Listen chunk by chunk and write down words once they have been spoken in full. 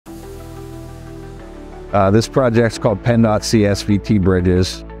This project's called PennDOT CSVT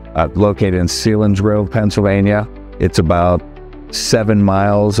Bridges, located in Selinsgrove, Pennsylvania. It's about 7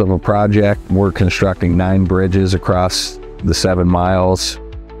 miles of a project. We're constructing 9 bridges across the 7 miles,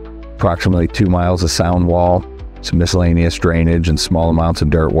 approximately 2 miles of sound wall, some miscellaneous drainage, and small amounts of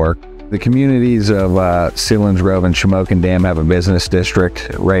dirt work. The communities of Selinsgrove and Shamokin Dam have a business district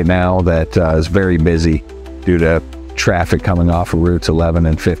right now that is very busy due to traffic coming off of routes 11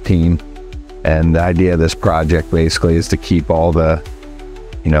 and 15. And the idea of this project basically is to keep all the,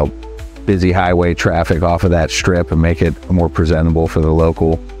 busy highway traffic off of that strip and make it more presentable for the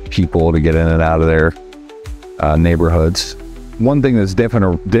local people to get in and out of their neighborhoods. One thing that's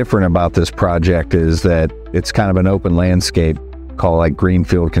different about this project is that it's kind of an open landscape called like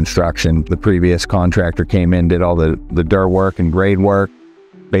Winfield Construction. The previous contractor came in, did all the dirt work and grade work,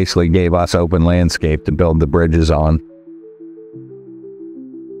 basically gave us open landscape to build the bridges on.